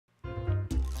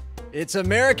It's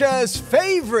America's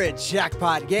favorite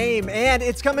jackpot game, and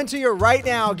it's coming to you right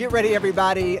now. Get ready,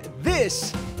 everybody.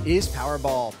 This is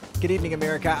Powerball. Good evening,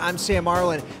 America. I'm Sam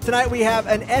Marlin. Tonight we have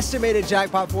an estimated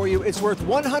jackpot for you. It's worth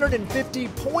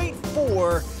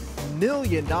 $150.4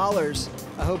 million.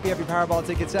 I hope you have your Powerball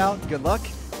tickets out. Good luck.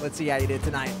 Let's see how you did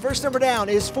tonight. First number down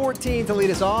is 14 to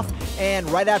lead us off, and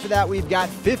right after that we've got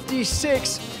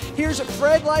 56. Here's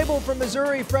Fred Leibel from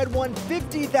Missouri. Fred won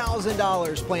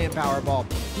 $50,000 playing Powerball.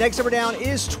 Next number down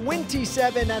is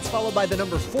 27. That's followed by the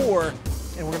number 4.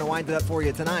 And we're going to wind it up for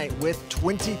you tonight with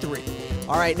 23.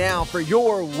 All right, now for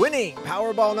your winning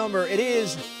Powerball number, it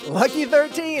is Lucky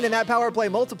 13, and that Power Play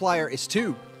multiplier is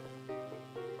 2.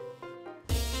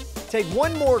 Take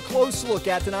one more close look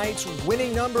at tonight's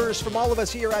winning numbers from all of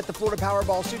us here at the Florida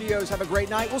Powerball Studios. Have a great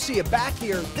night. We'll see you back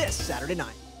here this Saturday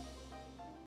night.